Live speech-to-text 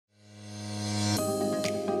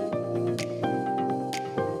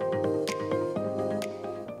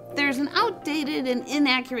outdated and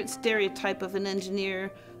inaccurate stereotype of an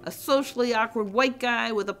engineer, a socially awkward white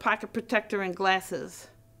guy with a pocket protector and glasses.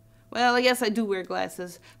 Well, I guess I do wear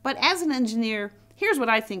glasses, but as an engineer, here's what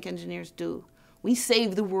I think engineers do. We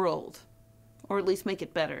save the world, or at least make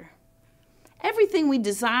it better. Everything we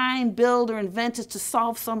design, build, or invent is to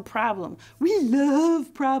solve some problem. We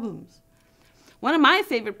love problems. One of my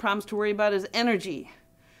favorite problems to worry about is energy,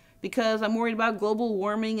 because I'm worried about global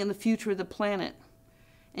warming and the future of the planet.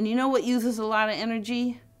 And you know what uses a lot of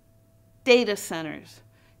energy? Data centers.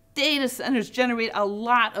 Data centers generate a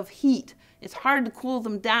lot of heat. It's hard to cool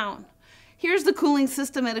them down. Here's the cooling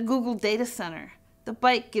system at a Google data center. The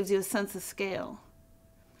bike gives you a sense of scale.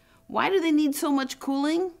 Why do they need so much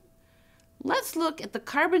cooling? Let's look at the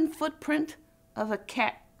carbon footprint of a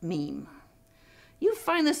cat meme. You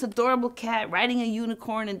find this adorable cat riding a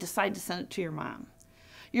unicorn and decide to send it to your mom.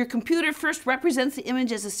 Your computer first represents the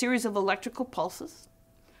image as a series of electrical pulses.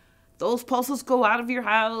 Those pulses go out of your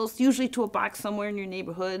house, usually to a box somewhere in your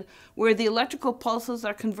neighborhood, where the electrical pulses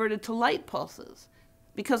are converted to light pulses,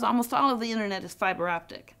 because almost all of the internet is fiber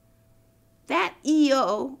optic. That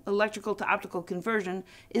EO, electrical to optical conversion,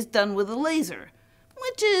 is done with a laser,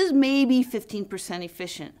 which is maybe 15%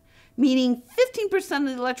 efficient, meaning 15% of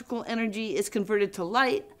the electrical energy is converted to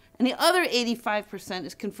light, and the other 85%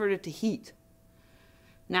 is converted to heat.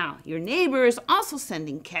 Now, your neighbor is also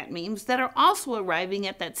sending cat memes that are also arriving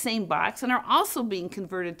at that same box and are also being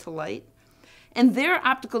converted to light, and their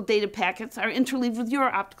optical data packets are interleaved with your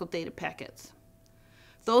optical data packets.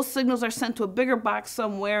 Those signals are sent to a bigger box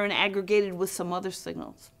somewhere and aggregated with some other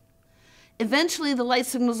signals. Eventually, the light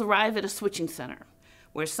signals arrive at a switching center,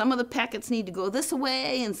 where some of the packets need to go this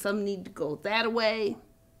way and some need to go that way.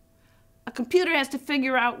 A computer has to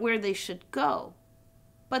figure out where they should go.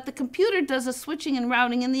 But the computer does the switching and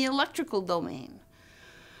routing in the electrical domain.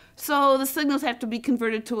 So the signals have to be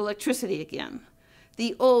converted to electricity again.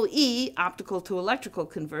 The OE, optical to electrical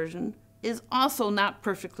conversion, is also not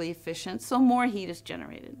perfectly efficient, so more heat is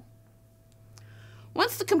generated.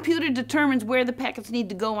 Once the computer determines where the packets need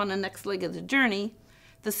to go on the next leg of the journey,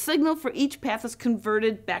 the signal for each path is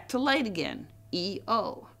converted back to light again,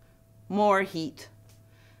 EO. More heat.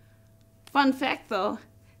 Fun fact though,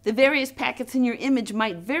 the various packets in your image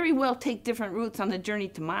might very well take different routes on the journey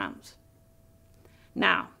to mom's.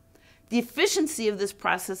 Now, the efficiency of this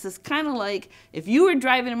process is kind of like if you were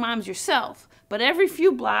driving to mom's yourself, but every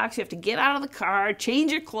few blocks you have to get out of the car,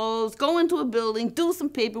 change your clothes, go into a building, do some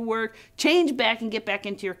paperwork, change back and get back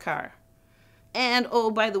into your car. And oh,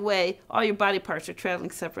 by the way, all your body parts are traveling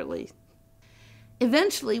separately.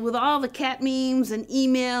 Eventually, with all the cat memes and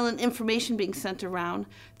email and information being sent around,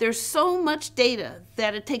 there's so much data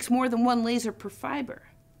that it takes more than one laser per fiber.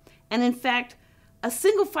 And in fact, a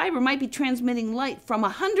single fiber might be transmitting light from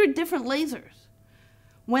 100 different lasers.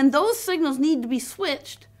 When those signals need to be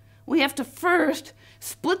switched, we have to first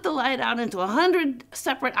split the light out into 100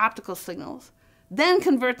 separate optical signals, then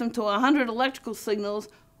convert them to 100 electrical signals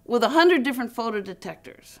with 100 different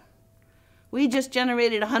photodetectors. We just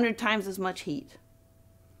generated 100 times as much heat.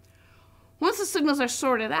 Once the signals are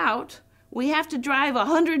sorted out, we have to drive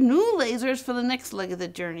 100 new lasers for the next leg of the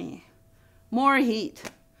journey. More heat.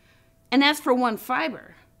 And that's for one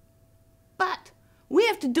fiber. But we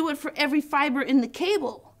have to do it for every fiber in the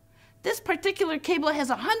cable. This particular cable has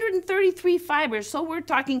 133 fibers, so we're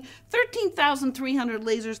talking 13,300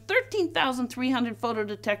 lasers, 13,300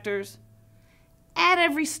 photodetectors at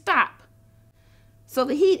every stop. So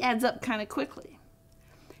the heat adds up kind of quickly.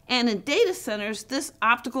 And in data centers, this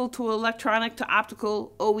optical to electronic to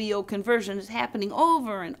optical OEO conversion is happening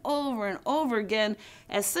over and over and over again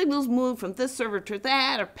as signals move from this server to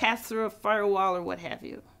that or pass through a firewall or what have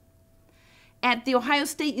you. At the Ohio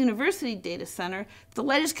State University data center, the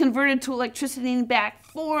light is converted to electricity and back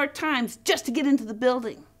 4 times just to get into the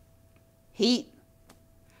building. Heat.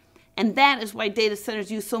 And that is why data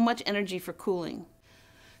centers use so much energy for cooling.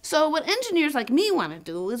 So what engineers like me want to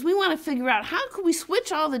do is we want to figure out how could we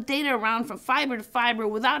switch all the data around from fiber to fiber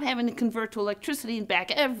without having to convert to electricity and back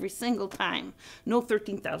every single time. No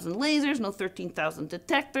 13,000 lasers, no 13,000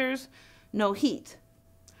 detectors, no heat.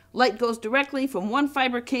 Light goes directly from one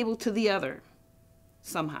fiber cable to the other,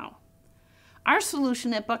 somehow. Our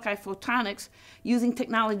solution at Buckeye Photonics, using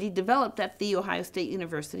technology developed at The Ohio State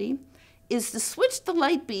University, is to switch the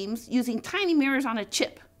light beams using tiny mirrors on a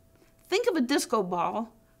chip. Think of a disco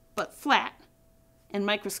ball, but flat and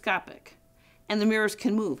microscopic, and the mirrors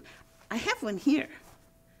can move. I have one here.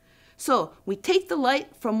 So we take the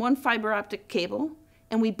light from one fiber optic cable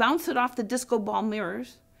and we bounce it off the disco ball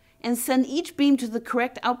mirrors and send each beam to the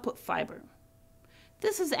correct output fiber.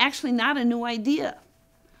 This is actually not a new idea.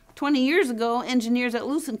 20 years ago, engineers at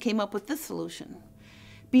Lucent came up with this solution.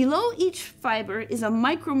 Below each fiber is a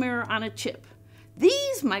micromirror on a chip.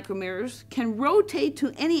 These micromirrors can rotate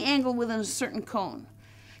to any angle within a certain cone.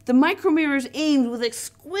 The micromirror is aimed with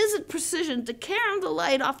exquisite precision to carry the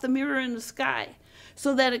light off the mirror in the sky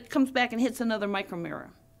so that it comes back and hits another micromirror.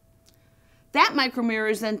 That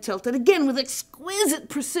micromirror is then tilted again with exquisite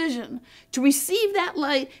precision to receive that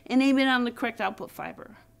light and aim it on the correct output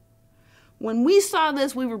fiber. When we saw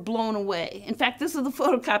this, we were blown away. In fact, this is the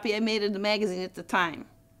photocopy I made in the magazine at the time.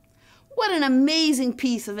 What an amazing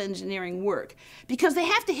piece of engineering work, because they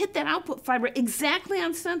have to hit that output fiber exactly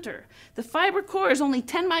on center. The fiber core is only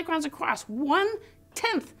 10 microns across,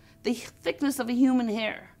 1/10 the thickness of a human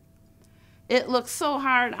hair. It looks so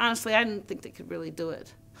hard, honestly, I didn't think they could really do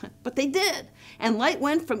it. But they did, and light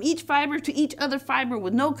went from each fiber to each other fiber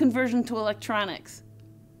with no conversion to electronics.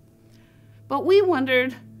 But we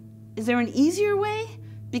wondered, is there an easier way?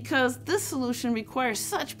 Because this solution requires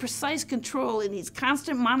such precise control and needs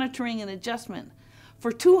constant monitoring and adjustment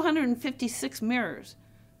for 256 mirrors.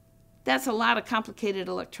 That's a lot of complicated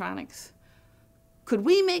electronics. Could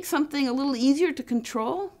we make something a little easier to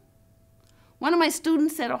control? One of my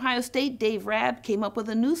students at Ohio State, Dave Rabb, came up with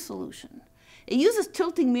a new solution. It uses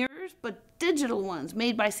tilting mirrors, but digital ones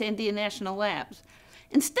made by Sandia National Labs.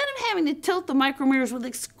 Instead of having to tilt the micromirrors with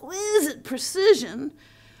exquisite precision,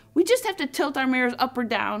 we just have to tilt our mirrors up or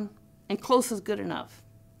down, and close is good enough.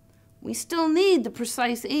 We still need the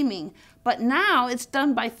precise aiming, but now it's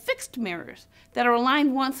done by fixed mirrors that are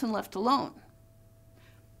aligned once and left alone.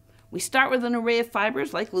 We start with an array of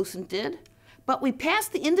fibers like Lucent did, but we pass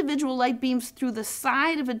the individual light beams through the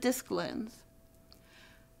side of a disc lens.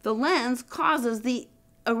 The lens causes the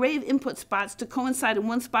array of input spots to coincide in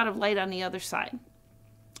one spot of light on the other side.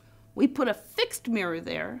 We put a fixed mirror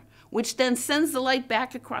there, which then sends the light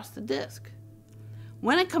back across the disc.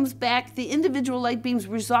 When it comes back, the individual light beams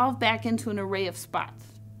resolve back into an array of spots.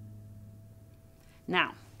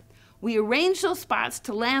 Now, we arrange those spots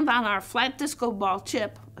to land on our flat disco ball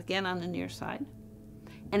chip, again on the near side.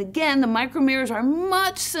 And again, the micromirrors are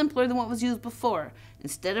much simpler than what was used before.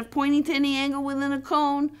 Instead of pointing to any angle within a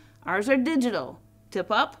cone, ours are digital. Tip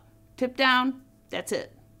up, tip down, that's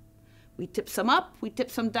it. We tip some up, we tip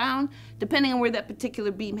some down, depending on where that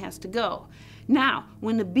particular beam has to go. Now,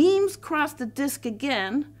 when the beams cross the disc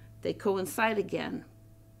again, they coincide again.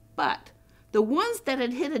 But the ones that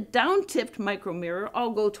had hit a down-tipped micromirror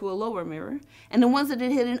all go to a lower mirror, and the ones that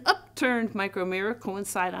had hit an upturned micromirror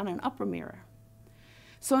coincide on an upper mirror.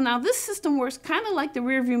 So now this system works kind of like the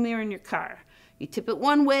rearview mirror in your car. You tip it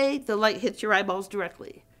one way, the light hits your eyeballs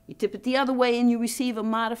directly. You tip it the other way and you receive a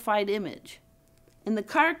modified image. In the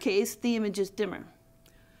car case, the image is dimmer.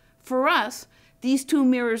 For us, these two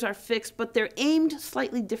mirrors are fixed, but they're aimed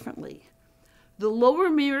slightly differently. The lower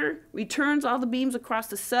mirror returns all the beams across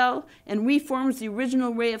the cell and reforms the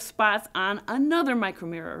original array of spots on another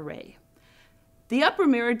micromirror array. The upper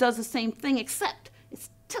mirror does the same thing, except it's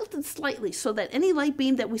tilted slightly so that any light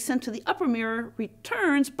beam that we send to the upper mirror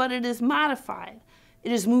returns, but it is modified.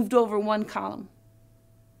 It is moved over one column.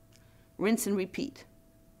 Rinse and repeat.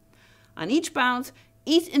 On each bounce,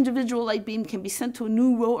 each individual light beam can be sent to a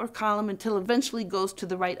new row or column until it eventually goes to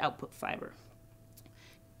the right output fiber.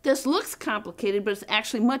 This looks complicated, but it's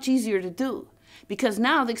actually much easier to do, because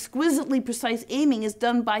now the exquisitely precise aiming is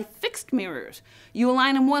done by fixed mirrors. You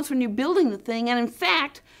align them once when you're building the thing, and in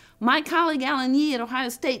fact, my colleague Alan Yee at Ohio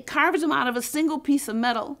State carves them out of a single piece of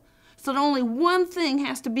metal so that only one thing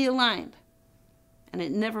has to be aligned, and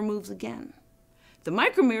it never moves again. The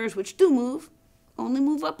micromirrors, which do move, only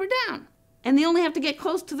move up or down, and they only have to get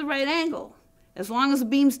close to the right angle. As long as the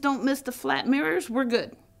beams don't miss the flat mirrors, we're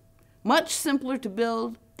good. Much simpler to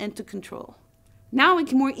build and to control. Now we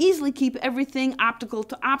can more easily keep everything optical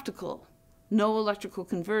to optical. No electrical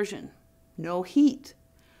conversion, no heat,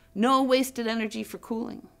 no wasted energy for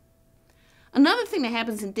cooling. Another thing that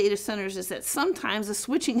happens in data centers is that sometimes the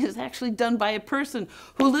switching is actually done by a person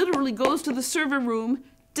who literally goes to the server room,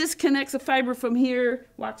 disconnects a fiber from here,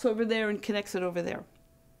 walks over there, and connects it over there.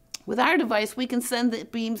 With our device, we can send the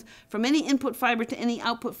beams from any input fiber to any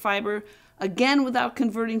output fiber, again without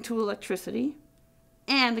converting to electricity,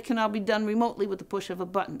 and it can all be done remotely with the push of a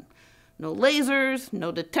button. No lasers,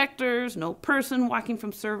 no detectors, no person walking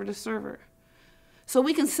from server to server. So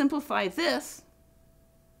we can simplify this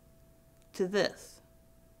to this,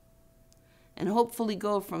 and hopefully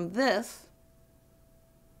go from this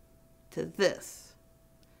to this.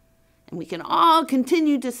 And we can all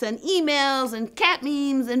continue to send emails and cat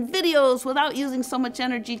memes and videos without using so much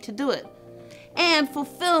energy to do it, and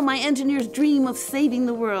fulfill my engineer's dream of saving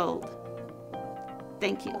the world.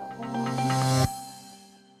 Thank you.